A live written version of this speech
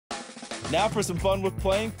Now for some fun with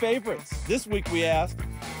playing favorites. This week we asked,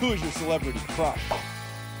 who is your celebrity crush?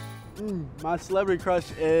 My celebrity crush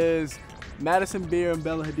is Madison Beer and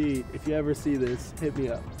Bella Hadid. If you ever see this, hit me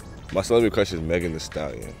up. My celebrity crush is Megan Thee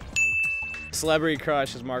Stallion. Celebrity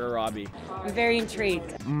crush is Margot Robbie. I'm very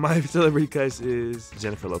intrigued. My celebrity crush is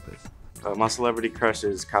Jennifer Lopez. My celebrity crush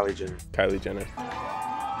is Kylie Jenner. Kylie Jenner.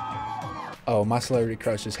 Oh, my celebrity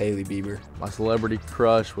crush is Hailey Bieber. My celebrity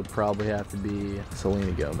crush would probably have to be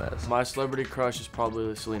Selena Gomez. My celebrity crush is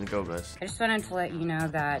probably Selena Gomez. I just wanted to let you know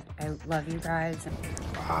that I love you guys.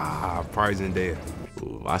 Probably Zendaya.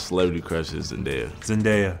 Ooh, my celebrity crush is Zendaya.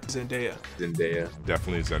 Zendaya.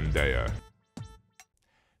 Definitely Zendaya.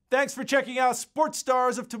 Thanks for checking out Sports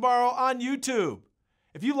Stars of Tomorrow on YouTube.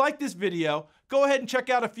 If you like this video, go ahead and check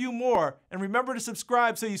out a few more, and remember to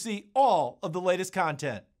subscribe so you see all of the latest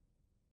content.